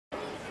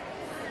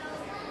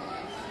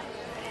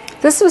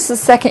This was the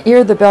second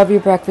year the Bellevue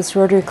Breakfast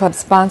Rotary Club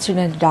sponsored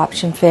an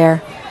adoption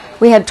fair.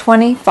 We had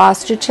 20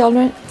 foster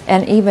children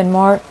and even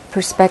more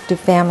prospective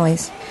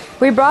families.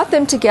 We brought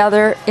them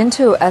together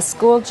into a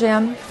school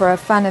gym for a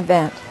fun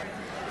event.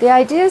 The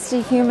idea is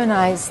to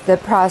humanize the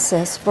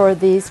process for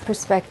these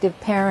prospective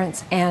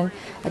parents and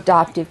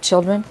adoptive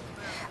children,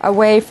 a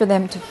way for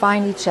them to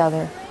find each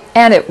other,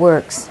 and it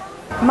works.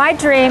 My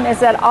dream is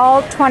that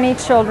all 20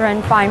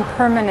 children find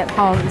permanent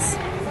homes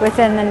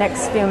within the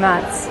next few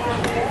months.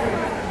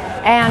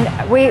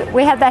 And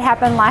we had that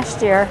happen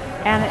last year,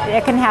 and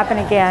it can happen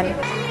again.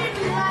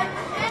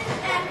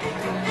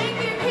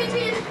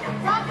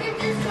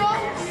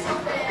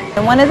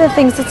 And one of the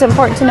things that's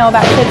important to know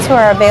about kids who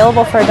are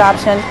available for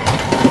adoption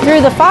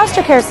through the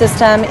foster care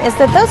system is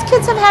that those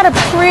kids have had a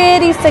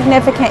pretty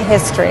significant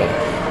history.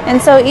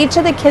 And so each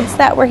of the kids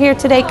that were here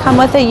today come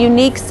with a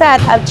unique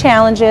set of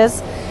challenges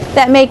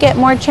that make it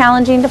more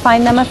challenging to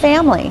find them a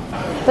family.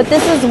 But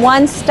this is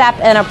one step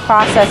in a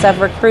process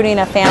of recruiting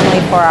a family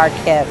for our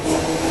kids.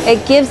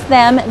 It gives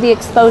them the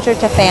exposure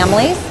to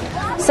families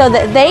so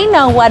that they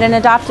know what an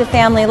adoptive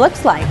family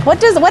looks like.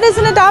 What is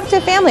an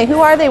adoptive family? Who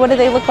are they? What do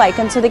they look like?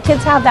 And so the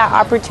kids have that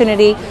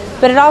opportunity,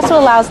 but it also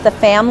allows the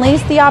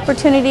families the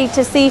opportunity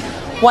to see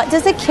what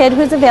does a kid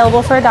who's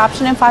available for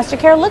adoption and foster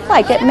care look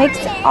like. It makes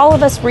all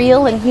of us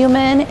real and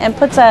human and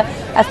puts a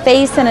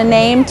face and a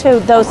name to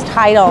those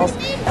titles.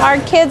 Our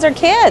kids are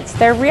kids.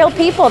 They're real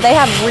people. They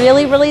have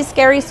really, really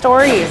scary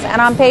stories.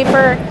 And on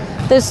paper,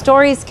 those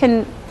stories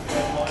can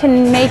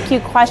make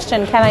you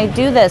question, can I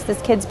do this? This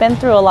kid's been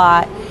through a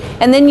lot.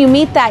 And then you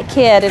meet that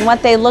kid and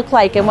what they look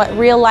like and what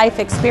real life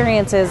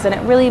experience is, and it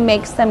really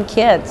makes them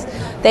kids.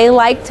 They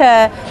like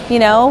to,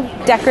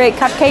 decorate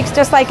cupcakes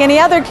just like any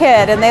other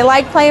kid, and they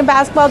like playing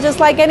basketball just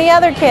like any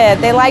other kid.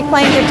 They like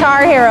playing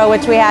Guitar Hero,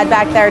 which we had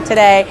back there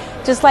today,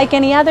 just like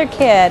any other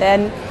kid.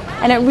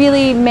 And it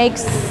really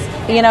makes,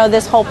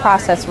 this whole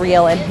process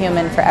real and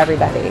human for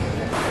everybody.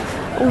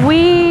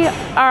 We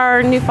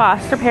are new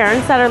foster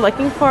parents that are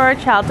looking for a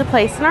child to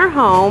place in our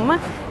home.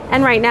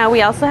 And right now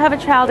we also have a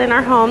child in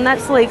our home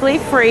that's legally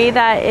free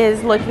that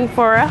is looking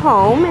for a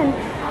home.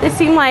 And this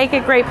seemed like a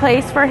great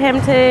place for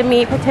him to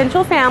meet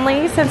potential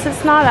families since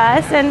it's not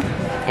us, and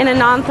in a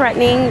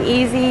non-threatening,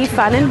 easy,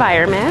 fun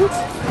environment.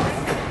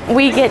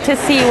 We get to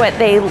see what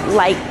they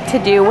like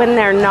to do when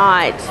they're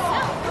not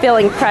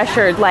feeling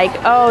pressured, like,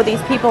 oh,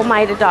 these people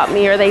might adopt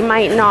me or they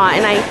might not,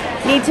 and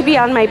I need to be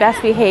on my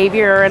best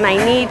behavior and I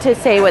need to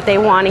say what they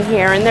want to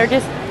hear, and they're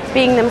just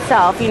being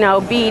themselves,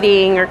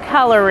 beading or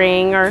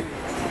coloring or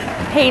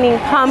painting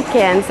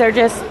pumpkins. They're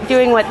just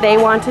doing what they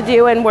want to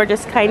do, and we're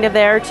just kind of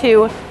there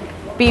to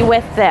be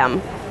with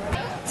them.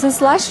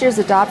 Since last year's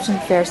adoption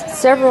fair,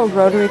 several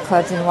Rotary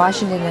clubs in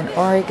Washington and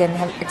Oregon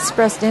have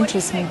expressed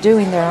interest in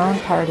doing their own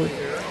party.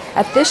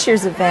 At this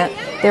year's event,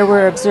 there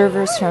were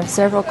observers from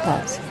several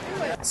clubs.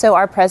 So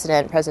our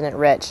President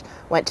Rich,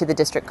 went to the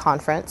district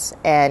conference,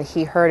 and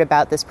he heard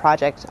about this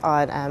project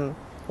on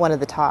one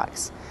of the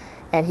talks.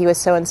 And he was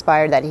so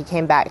inspired that he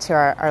came back to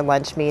our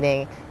lunch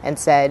meeting and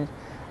said,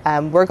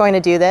 we're going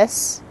to do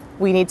this.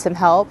 We need some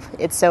help.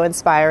 It's so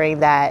inspiring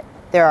that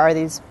there are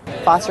these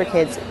foster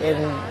kids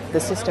in the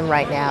system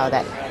right now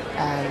that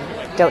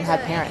don't have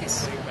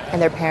parents, and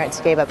their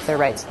parents gave up their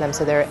rights to them,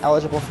 so they're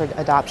eligible for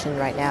adoption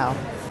right now.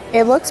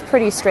 It looks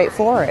pretty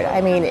straightforward.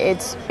 I mean,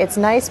 it's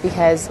nice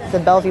because the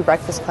Bellevue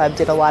Breakfast Club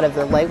did a lot of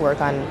the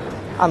legwork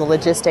on the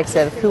logistics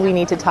of who we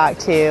need to talk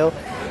to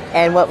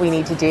and what we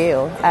need to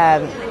do.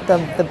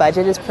 The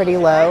budget is pretty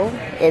low.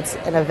 It's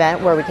an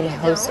event where we can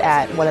host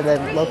at one of the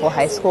local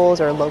high schools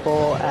or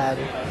local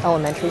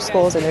elementary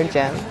schools in their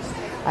gym.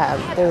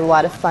 There's a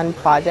lot of fun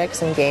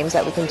projects and games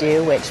that we can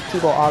do, which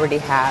people already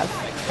have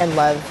and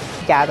love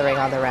gathering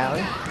on their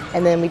own.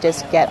 And then we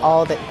just get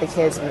all the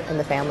kids and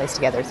the families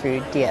together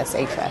through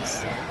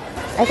DSHS.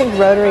 I think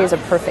Rotary is a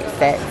perfect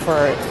fit for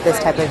this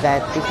type of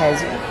event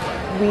because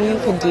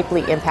we can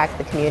deeply impact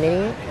the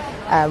community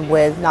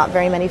with not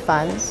very many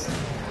funds,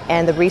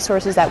 and the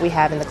resources that we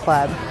have in the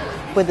club.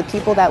 With the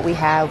people that we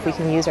have, we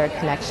can use our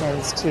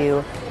connections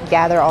to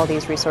gather all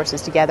these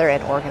resources together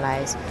and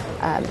organize.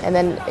 And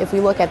then if we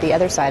look at the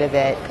other side of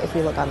it, if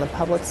we look on the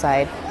public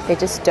side, they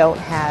just don't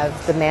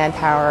have the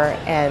manpower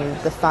and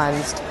the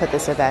funds to put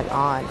this event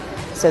on.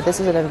 So this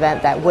is an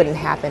event that wouldn't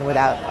happen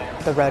without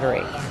the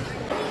Rotary.